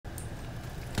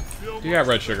You got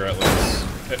red sugar at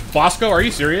least. Bosco, are you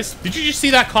serious? Did you just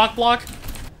see that cock block?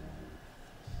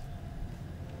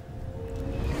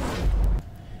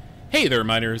 Hey there,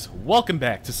 miners. Welcome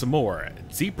back to some more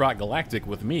Deep Rock Galactic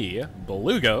with me,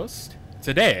 Blueghost.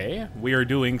 Today, we are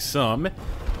doing some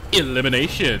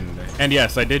Elimination. And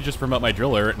yes, I did just promote my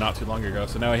driller not too long ago,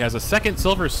 so now he has a second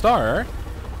silver star.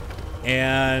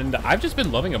 And I've just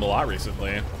been loving him a lot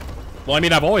recently. Well, I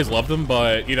mean, I've always loved him,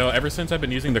 but, you know, ever since I've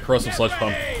been using the Corrosive Sludge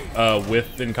Pump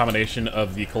in combination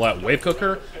of the Colette Wave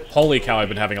Cooker, holy cow, I've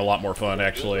been having a lot more fun,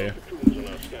 actually.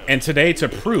 And today, to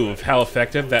prove how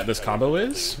effective that this combo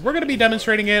is, we're going to be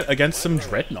demonstrating it against some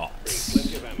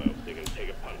Dreadnaughts.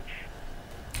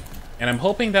 And I'm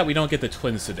hoping that we don't get the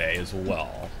twins today as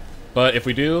well. But if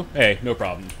we do, hey, no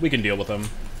problem. We can deal with them.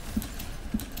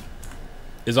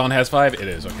 Is on has 5? It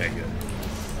is. Okay, good.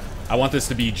 I want this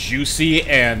to be juicy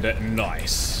and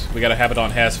nice. We gotta have it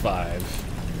on has 5.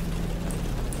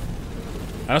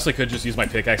 I honestly could just use my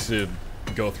pickaxe to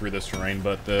go through this terrain,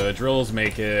 but the drills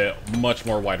make it much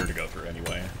more wider to go through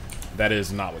anyway. That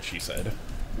is not what she said.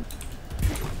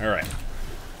 Alright.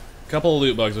 Couple of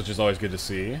loot bugs, which is always good to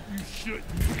see.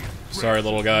 Sorry,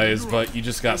 little guys, but you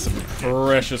just got some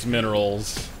precious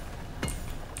minerals.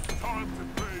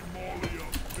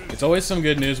 It's always some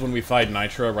good news when we fight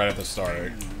Nitra right at the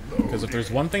start. Because if there's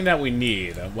one thing that we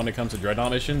need when it comes to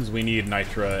Dreadnought missions, we need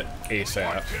Nitra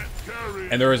ASAP.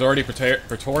 And there is already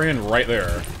Praetorian right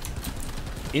there.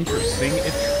 Interesting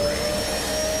if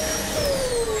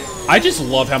true. I just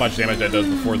love how much damage that does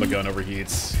before the gun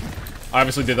overheats. I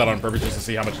obviously did that on purpose just to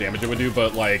see how much damage it would do,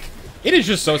 but, like, it is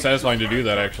just so satisfying to do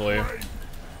that, actually.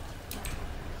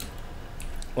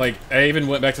 Like, I even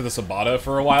went back to the Sabata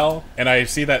for a while, and I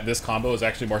see that this combo is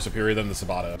actually more superior than the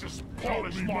Sabata.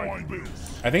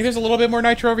 I think there's a little bit more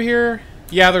Nitro over here.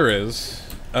 Yeah, there is.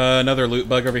 Another loot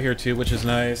bug over here, too, which is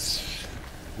nice.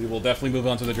 We will definitely move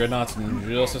on to the Dreadnaughts in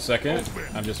just a second.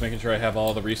 I'm just making sure I have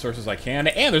all the resources I can.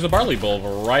 And there's a barley bulb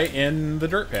right in the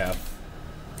dirt path.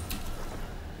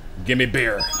 Gimme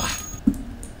beer.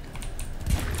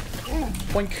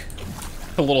 Boink.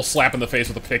 A little slap in the face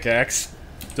with a pickaxe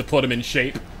to put him in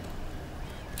shape.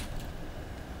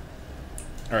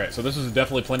 Alright, so this is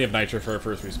definitely plenty of nitro for our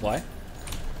first resupply.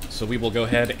 So we will go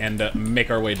ahead and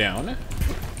make our way down.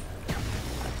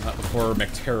 Not before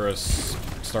Mecteros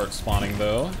starts spawning,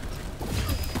 though.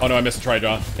 Oh no, I missed a try,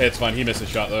 John. Hey, it's fine. He missed his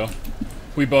shot, though.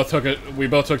 We both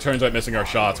took turns at missing our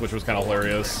shots, which was kind of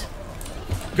hilarious.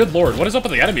 Good lord, what is up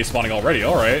with the enemy spawning already?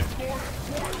 Alright.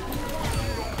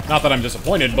 Not that I'm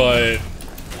disappointed, but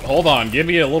hold on, give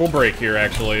me a little break here,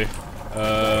 actually.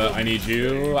 I need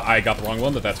you. I got the wrong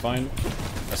one, but that's fine.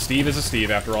 A Steve is a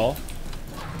Steve, after all.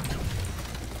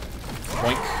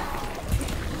 Boink.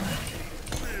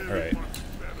 Alright.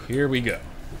 Here we go.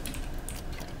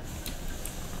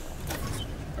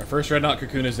 Our first Dreadnought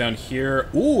cocoon is down here.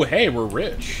 Ooh, hey, we're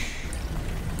rich.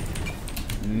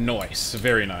 Nice.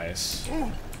 Very nice.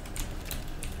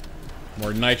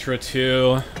 More Nitro,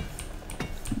 too.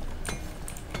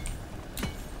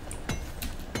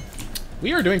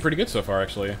 We are doing pretty good so far,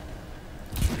 actually.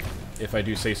 If I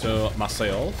do say so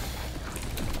myself.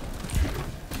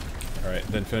 Alright,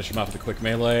 then finish him off with a quick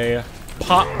melee.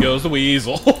 Pop goes the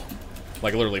weasel.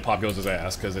 Like, literally, pop goes his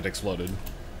ass, because it exploded.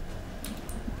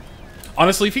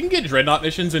 Honestly, if you can get Dreadnought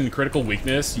missions in critical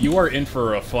weakness, you are in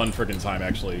for a fun friggin' time,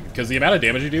 actually. Because the amount of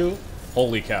damage you do,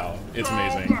 holy cow, it's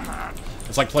amazing.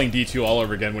 It's like playing D2 all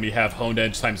over again when you have Honed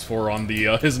Edge ×4 on the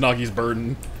Hiznagi's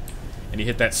Burden. And you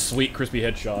hit that sweet, crispy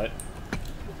headshot.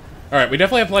 Alright, we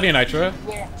definitely have plenty of Nitro.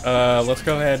 Let's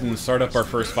go ahead and start up our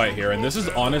first fight here. And this is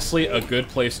honestly a good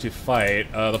place to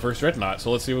fight the first Dreadnought,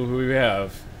 so let's see who we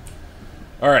have.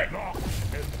 Alright.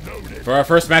 For our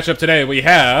first matchup today, we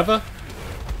have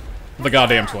the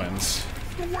goddamn twins.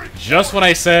 Just when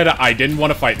I said I didn't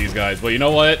want to fight these guys, but you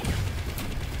know what?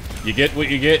 You get what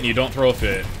you get and you don't throw a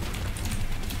fit.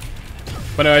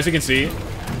 But no, as you can see,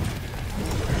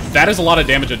 that is a lot of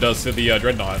damage it does to the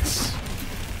Dreadnaughts.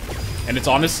 And it's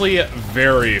honestly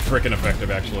very freaking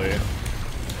effective, actually.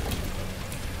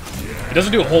 It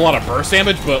doesn't do a whole lot of burst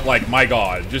damage, but, like, my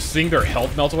god, just seeing their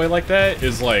health melt away like that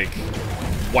is, like,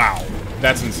 wow.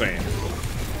 That's insane.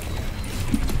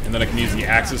 And then I can use the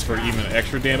axes for even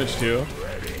extra damage, too.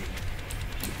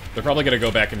 They're probably going to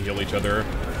go back and heal each other.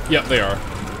 Yep, they are.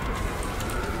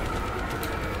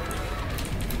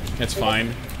 It's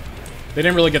fine. They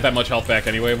didn't really get that much health back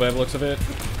anyway, by the looks of it.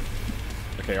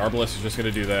 Okay, Arbalest is just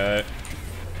going to do that.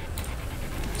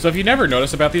 So if you never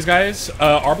notice about these guys,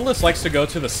 Arbalest likes to go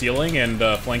to the ceiling and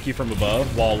flank you from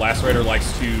above, while Lacerator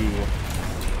likes to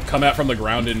come out from the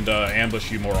ground and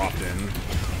ambush you more often.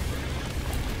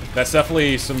 That's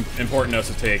definitely some important notes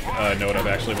to take note of,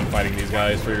 actually, when fighting these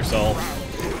guys for yourself.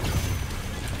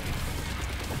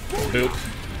 Boop.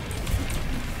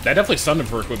 That definitely stunned him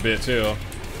for a quick bit, too.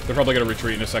 They're probably going to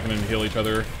retreat in a second and heal each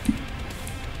other.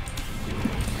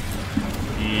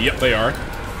 Yep, they are.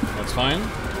 That's fine.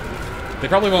 They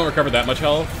probably won't recover that much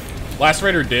health.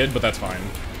 Lacerator did, but that's fine.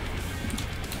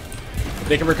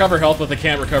 They can recover health, but they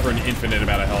can't recover an infinite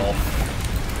amount of health.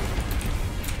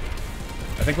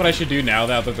 I think what I should do now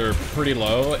that they're pretty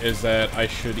low is that I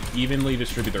should evenly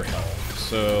distribute their health.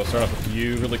 So start off with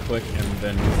you really quick and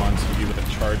then move on to you with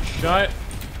a charge shot.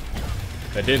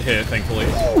 That did hit, thankfully.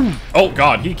 Oh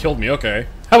god, he killed me, okay.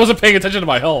 I wasn't paying attention to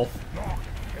my health.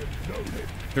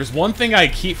 There's one thing I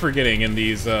keep forgetting in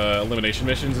these elimination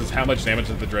missions is how much damage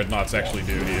that the Dreadnaughts actually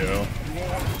do to you.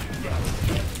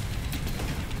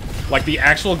 Like the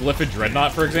actual Glyphid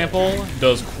Dreadnaught, for example,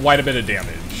 does quite a bit of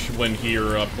damage when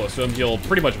you're up close to him. He'll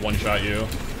pretty much one-shot you.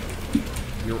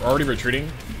 You're already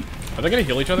retreating? Are they gonna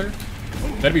heal each other?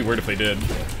 That'd be weird if they did.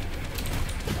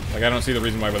 Like, I don't see the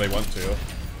reason why they want to.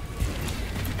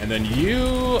 And then you...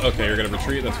 Okay, you're gonna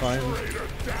retreat, that's fine.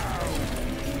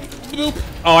 Boop.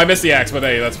 Oh, I missed the axe, but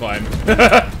hey, that's fine.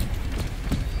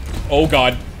 Oh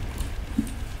god.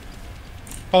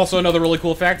 Also, another really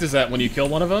cool fact is that when you kill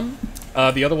one of them,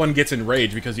 the other one gets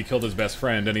enraged because he killed his best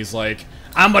friend, and he's like,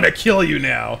 I'm gonna kill you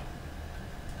now!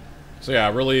 So yeah,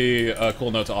 really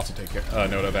cool note to also take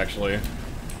note of, actually.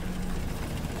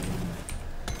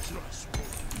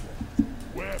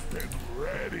 Weapon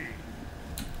ready.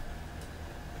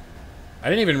 I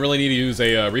didn't even really need to use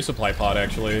a resupply pod,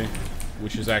 actually,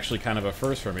 which is actually kind of a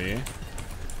first for me.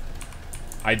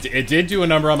 It did do a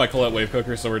number on my Colette Wave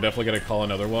Cooker, so we're definitely gonna call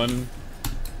another one.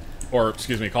 Or,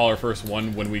 excuse me, call our first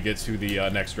one when we get to the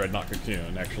next Dreadnaught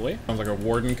Cocoon, actually. Sounds like a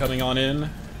Warden coming on in.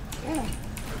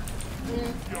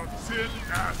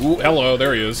 Ooh, hello,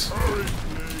 there he is.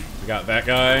 We got that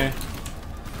guy.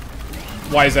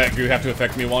 Why does that goo have to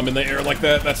affect me while I'm in the air like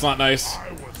that? That's not nice.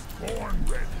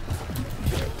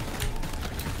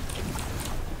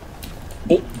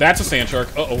 Oh, that's a sand shark.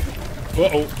 Uh-oh.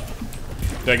 Uh-oh.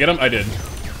 Did I get him? I did.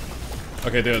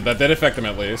 Okay, dude, that did affect him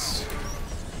at least.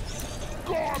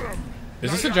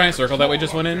 Is this a giant circle that we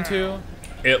just went into?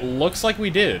 It looks like we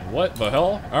did. What the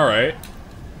hell? Alright.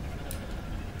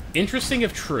 Interesting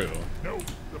if true. No,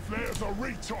 the flares are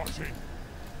recharging.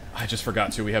 I just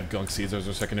forgot to. We have gunk seeds as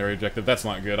our secondary objective. That's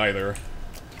not good either.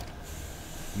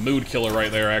 Mood killer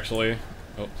right there, actually.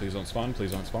 Oh, please don't spawn.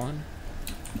 Please don't spawn.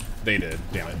 They did.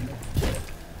 Damn it.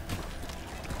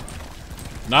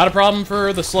 Not a problem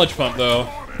for the sludge pump, though.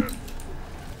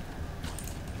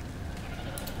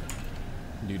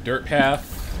 New dirt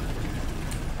path.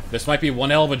 This might be one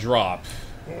hell of a drop.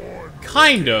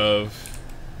 Kind of.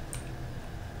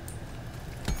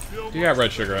 You got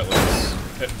red sugar at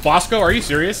least. Bosco, are you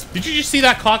serious? Did you just see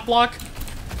that cock block?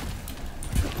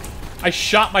 I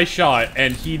shot my shot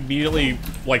and he immediately,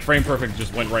 like, frame perfect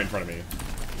just went right in front of me.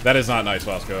 That is not nice,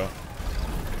 Bosco.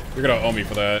 You're gonna owe me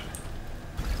for that.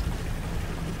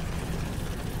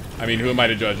 I mean, who am I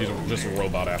to judge? He's just a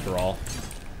robot after all.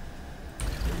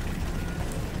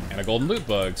 And a golden loot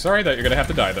bug. Sorry that you're gonna have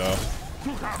to die, though.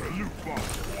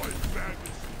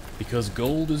 Because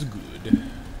gold is good.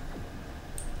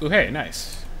 Ooh, hey,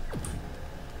 nice.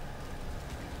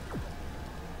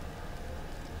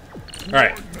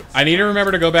 Alright, I need to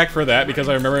remember to go back for that, because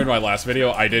I remember in my last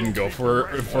video, I didn't go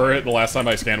for it the last time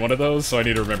I scanned one of those, so I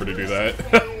need to remember to do that.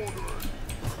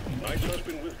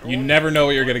 You never know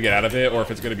what you're gonna get out of it, or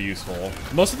if it's gonna be useful.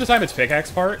 Most of the time it's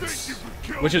pickaxe parts,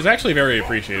 which is actually very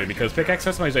appreciated, because pickaxe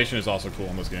customization is also cool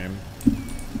in this game.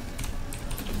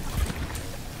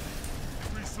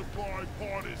 Resupply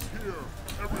pod is here.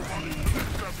 Everybody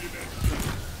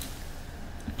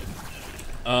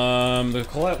the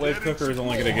Colette Wave Cooker is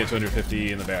only gonna get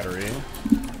 250 in the battery.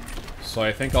 So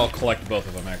I think I'll collect both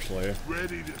of them, actually.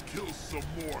 ready to kill some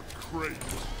more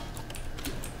crates.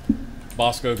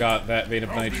 Bosco got that Vein of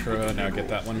Nitro. Now get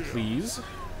that one, please.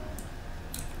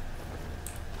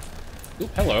 Oop,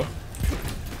 hello.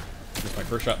 Missed my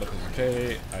first shot, but that's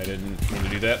okay. I didn't mean to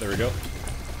do that. There we go.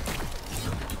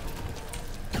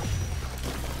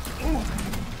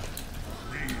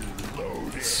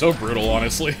 It's so brutal,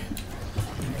 honestly.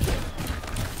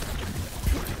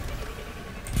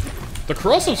 The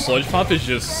Corrosive Sludge Pump is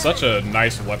just such a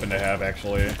nice weapon to have,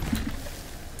 actually.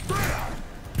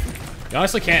 You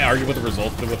honestly can't argue with the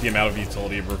result with the amount of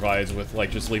utility it provides with,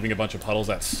 like, just leaving a bunch of puddles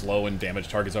that slow and damage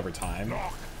targets over time.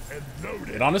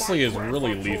 It honestly is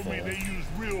really lethal.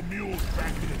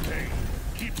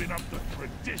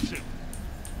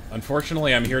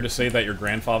 Unfortunately, I'm here to say that your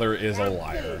grandfather is a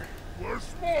liar. We're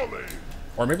smalling.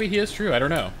 Or maybe he is true, I don't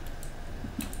know.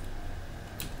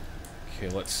 Okay,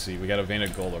 let's see. We got a vein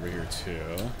of gold over here,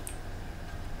 too.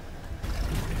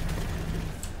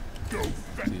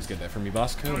 Please get that for me,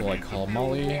 Bosco, while I call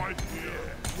Molly.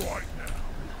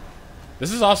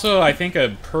 This is also, I think,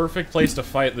 a perfect place to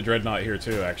fight the Dreadnought here,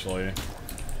 too, actually.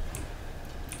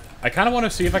 I kind of want to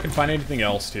see if I can find anything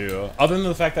else, too. Other than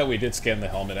the fact that we did scan the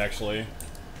helmet, actually.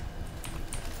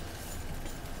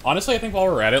 Honestly, I think while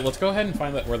we're at it, let's go ahead and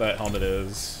find where that helmet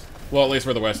is. Well, at least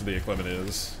where the rest of the equipment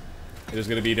is. It is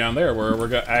going to be down there, where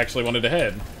I actually wanted to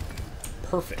head.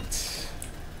 Perfect.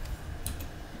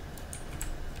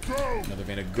 Another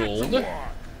vein of gold.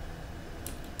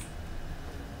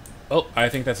 Oh, I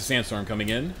think that's a sandstorm coming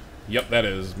in. Yep, that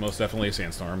is most definitely a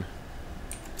sandstorm.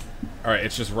 Alright,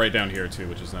 it's just right down here, too,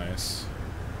 which is nice.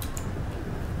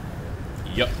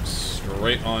 Yep,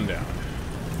 straight on down.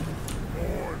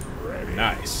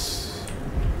 Nice.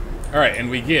 Alright, and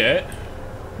we get...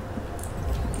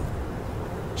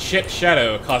 Chip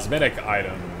Shadow cosmetic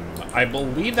item. I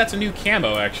believe that's a new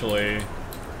camo, actually.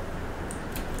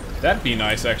 That'd be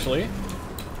nice, actually.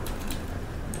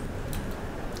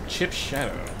 Chip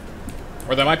Shadow.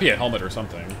 Or that might be a helmet or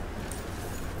something.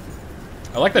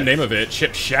 I like the name of it,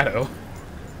 Chip Shadow.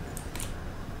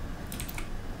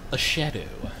 A shadow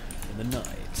in the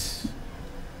night.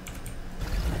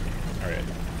 Alright.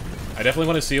 I definitely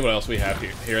want to see what else we have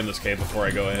here in this cave before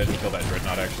I go ahead and kill that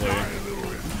Dreadnought, actually.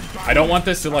 I don't want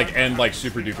this to, like, end, like,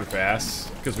 super duper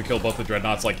fast, because we killed both the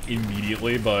Dreadnoughts, like,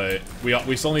 immediately, but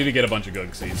we still need to get a bunch of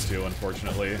Gug Seeds, too,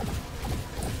 unfortunately.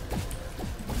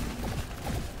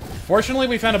 Fortunately,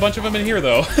 we found a bunch of them in here,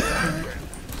 though.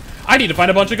 I need to find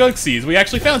a bunch of Gug Seeds. We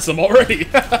actually found some already.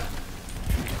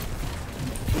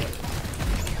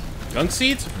 Gunk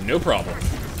Seeds? No problem.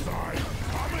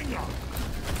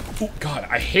 Oh, God,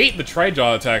 I hate the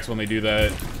Tri-Jaw attacks when they do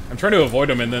that. I'm trying to avoid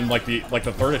them, and then, like, the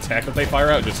third attack that they fire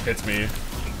out just hits me.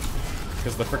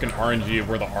 Because the frickin' RNG of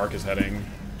where the arc is heading.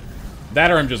 That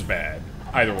or I'm just bad.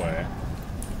 Either way.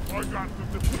 I got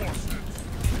the deposit.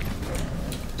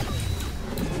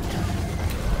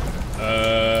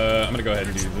 I'm gonna go ahead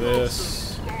and do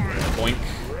this. Boink.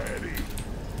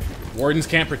 Wardens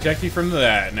can't protect you from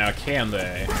that, now can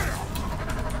they?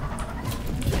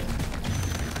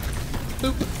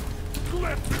 Boop.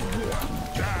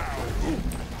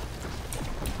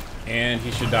 And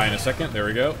he should die in a second, there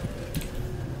we go.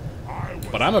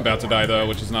 But I'm about to die though,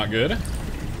 which is not good.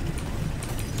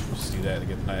 Just do that to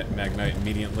get Magnite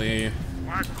immediately.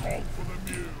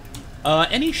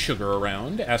 Any sugar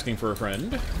around? Asking for a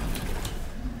friend.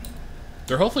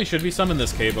 There hopefully should be some in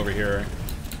this cave over here.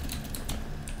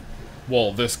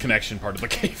 Well, this connection part of the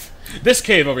cave. This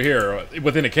cave over here,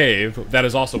 within a cave, that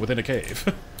is also within a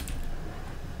cave.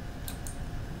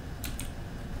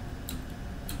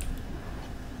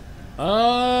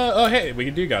 Oh hey, we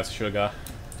do got sugar.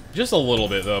 Just a little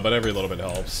bit though, but every little bit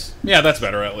helps. Yeah, that's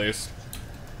better at least.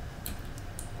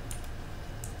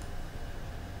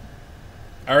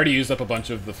 I already used up a bunch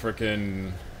of the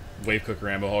frickin' Wave Cooker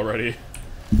ammo already.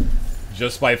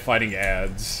 Just by fighting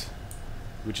ads.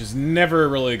 Which is never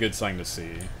really a good sign to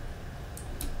see.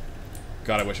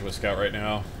 God, I wish it was Scout right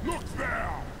now. Look there.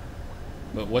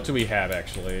 But what do we have,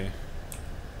 actually?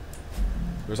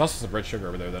 There's also some red sugar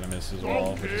over there that I missed as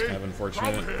well, which is kind of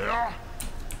unfortunate.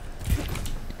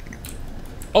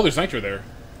 Oh, there's nitro there.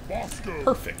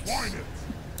 Perfect.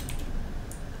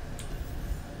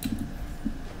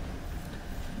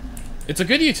 It's a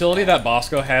good utility that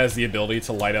Bosco has the ability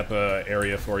to light up a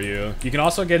area for you. You can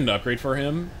also get an upgrade for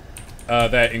him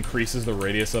that increases the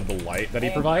radius of the light that he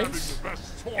provides.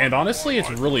 And honestly, it's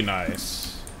really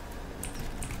nice.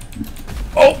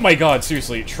 Oh my god,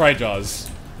 seriously, Tri-Jaws.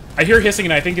 I hear hissing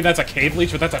and I think that's a cave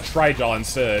leech, but that's a Tri-Jaw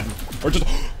instead. Or just...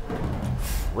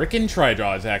 Frickin'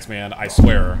 Tri-Jaw attacks, man, I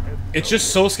swear. It's just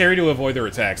so scary to avoid their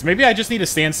attacks. Maybe I just need to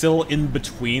stand still in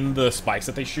between the spikes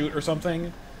that they shoot or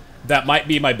something. That might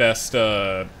be my best,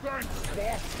 that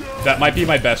might be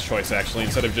my best choice, actually,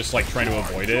 instead of just, like, trying to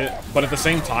avoid it. But at the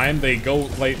same time, they go,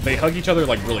 like, they hug each other,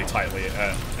 like, really tightly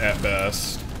at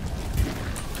best.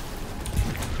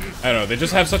 I don't know, they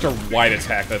just have such a wide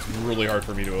attack that's really hard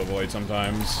for me to avoid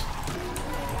sometimes.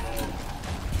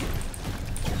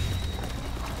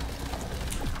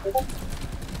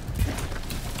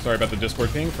 Sorry about the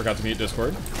Discord ping, forgot to mute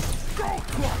Discord.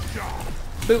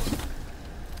 Boop.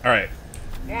 Alright.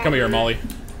 Come here, Molly.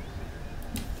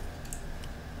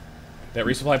 That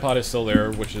resupply pod is still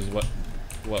there, which is what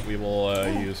we will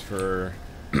use for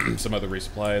some other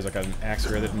resupplies. I got an axe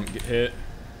here that didn't get hit.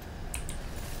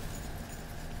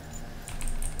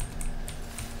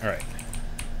 Alright.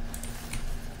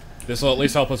 This will at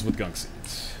least help us with gunk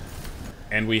seeds.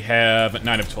 And we have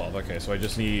 9 of 12. Okay, so I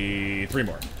just need 3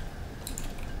 more.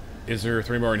 Is there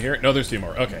 3 more in here? No, there's 2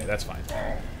 more. Okay, that's fine.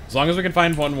 As long as we can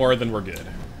find 1 more, then we're good.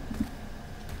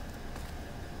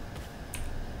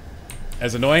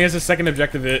 As annoying as the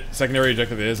secondary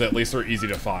objective is, at least they're easy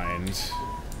to find.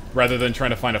 Rather than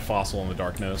trying to find a fossil in the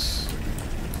darkness.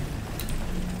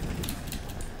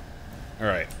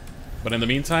 Alright. But in the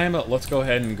meantime, let's go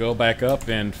ahead and go back up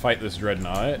and fight this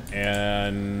Dreadnought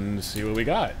and see what we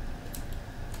got.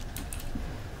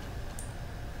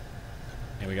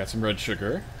 And we got some red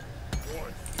sugar.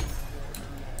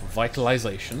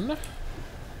 Vitalization.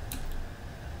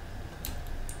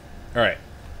 Alright.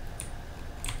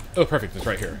 Oh, perfect. It's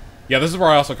right here. Yeah, this is where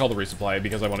I also called the resupply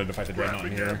because I wanted to fight the Dreadnought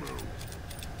in here.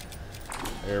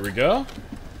 There we go.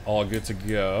 All good to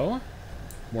go.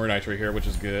 More nitro here, which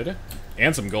is good.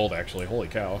 And some gold, actually. Holy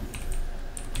cow.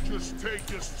 Just take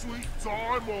your sweet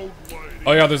time, old lady.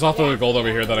 Oh yeah, there's also the gold over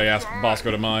here that I asked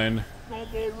Bosco to mine. No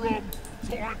more room.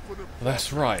 Time for the...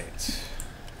 That's right.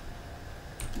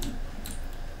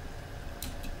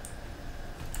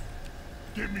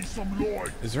 Give me some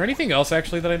light. Is there anything else,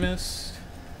 actually, that I missed?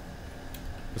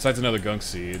 Besides another gunk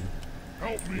seed.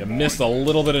 Help me. You missed a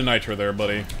little bit of nitro there,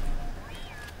 buddy.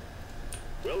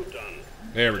 Well done.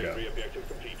 There we go. Every objective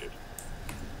completed.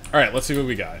 Alright, let's see what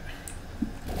we got.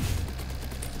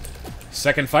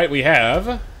 Second fight we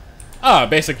have... Ah,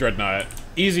 basic Dreadnought.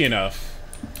 Easy enough.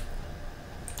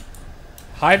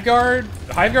 Hive Guard?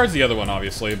 Hive Guard's the other one,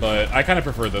 obviously, but I kind of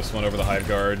prefer this one over the Hive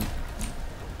Guard.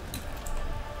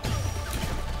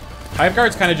 Hive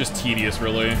Guard's kind of just tedious,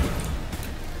 really.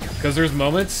 Because there's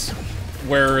moments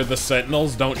where the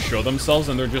Sentinels don't show themselves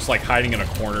and they're just, like, hiding in a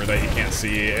corner that you can't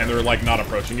see, and they're, like, not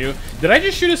approaching you. Did I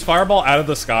just shoot his fireball out of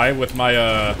the sky with my,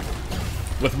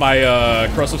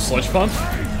 Corrosive Sludge Pump?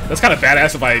 That's kind of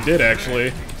badass if I did,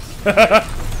 actually.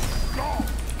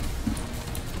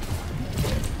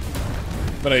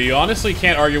 But you honestly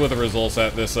can't argue with the results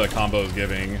that this combo is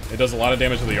giving. It does a lot of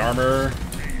damage to the armor.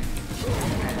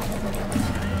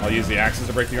 I'll use the axes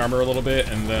to break the armor a little bit,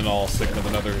 and then I'll stick with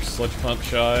another Sludge Pump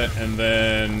shot, and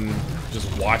then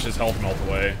just watch his health melt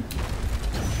away.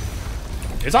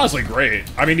 It's honestly great.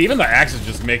 I mean, even the axes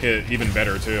just make it even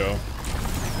better, too.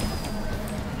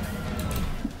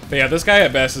 But yeah, this guy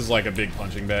at best is like a big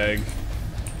punching bag.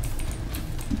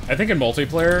 I think in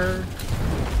multiplayer...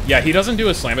 Yeah, he doesn't do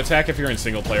a slam attack if you're in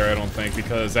single player, I don't think,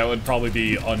 because that would probably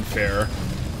be unfair.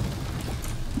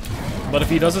 But if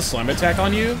he does a slam attack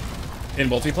on you, in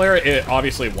multiplayer, it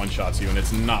obviously one-shots you, and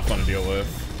it's not fun to deal with.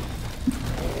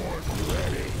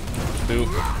 Boop.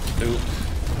 Boop.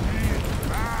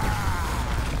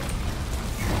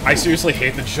 I seriously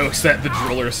hate the jokes that the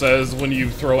driller says when you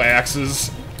throw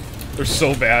axes. They're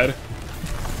so bad.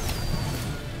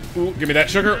 Ooh, give me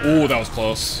that sugar. Ooh, that was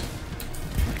close.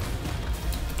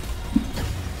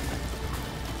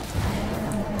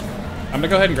 I'm gonna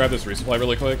go ahead and grab this resupply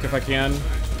really quick if I can.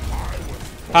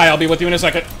 Hi, I'll be with you in a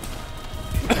second.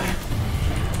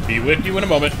 Be with you in a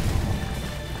moment.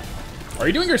 Are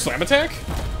you doing your slam attack?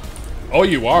 Oh,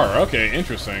 you are. Okay,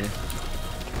 interesting.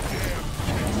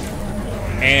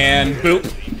 And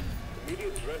boop.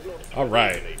 All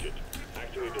right.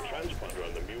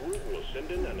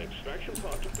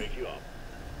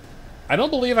 I don't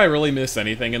believe I really missed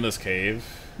anything in this cave.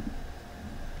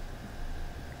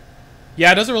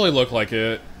 Yeah, it doesn't really look like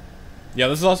it. Yeah,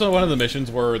 this is also one of the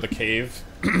missions where the cave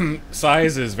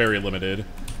size is very limited.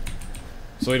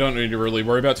 So we don't need to really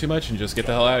worry about too much and just get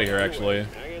the hell out of here, actually.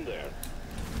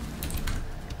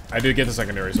 I did get the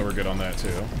secondary, so we're good on that, too.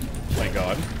 Thank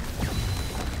God.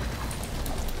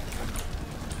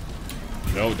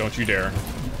 No, don't you dare.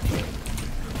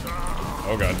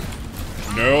 Oh, God.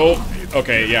 No.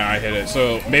 Okay, yeah, I hit it.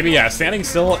 So maybe, yeah, standing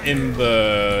still in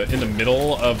the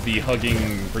middle of the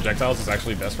hugging projectiles is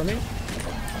actually best for me.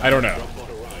 I don't know.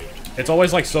 It's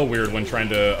always like so weird when trying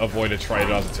to avoid a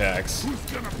Tridaw's attacks.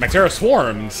 Mactera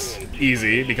Swarms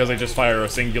easy because they just fire a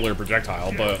singular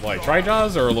projectile, but like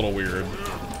Trijaws are a little weird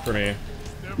for me,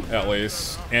 at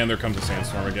least. And there comes a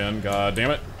sandstorm again. God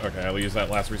damn it. Okay, I'll use that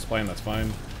last resupply and that's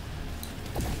fine.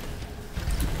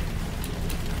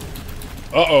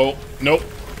 Uh-oh. Nope.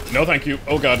 No, thank you.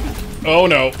 Oh, God. Oh,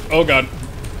 no. Oh, God.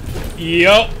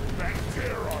 Yup.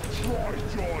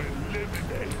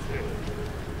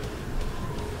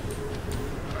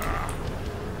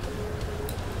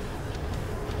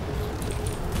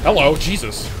 Hello.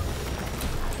 Jesus.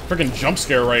 Freaking jump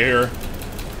scare right here.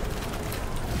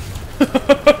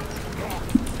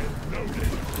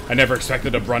 I never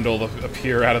expected a Brundle to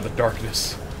appear out of the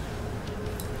darkness.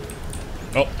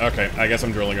 Oh, okay. I guess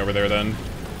I'm drilling over there then.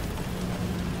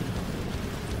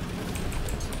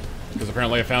 because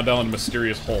apparently I found down a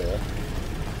mysterious hole.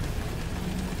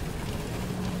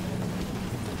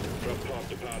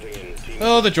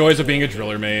 Oh, the joys of being a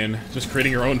driller main. Just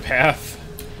creating your own path,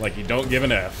 like you don't give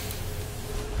an F.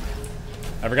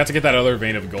 I forgot to get that other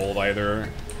vein of gold either,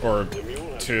 or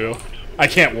two. I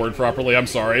can't word properly, I'm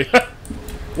sorry.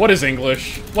 What is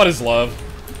English? What is love?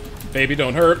 Baby,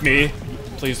 don't hurt me.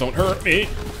 Please don't hurt me.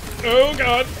 Oh,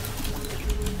 God.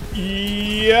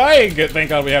 Yeah, thank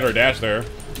God we had our dash there.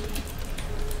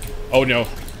 Oh, no.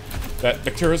 That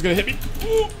bacteria's gonna hit me.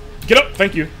 Ooh. Get up,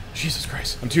 thank you. Jesus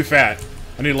Christ, I'm too fat.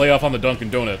 I need to lay off on the Dunkin'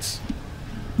 Donuts.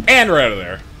 And we're out of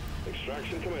there.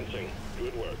 Extraction commencing.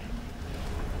 Good work.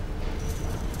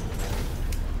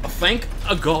 Thank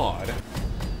a God.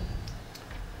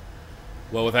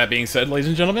 Well, with that being said, ladies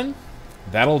and gentlemen,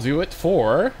 that'll do it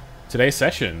for today's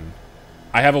session.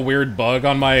 I have a weird bug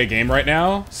on my game right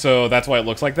now, so that's why it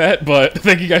looks like that, but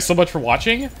thank you guys so much for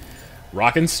watching.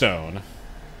 Rock and Stone.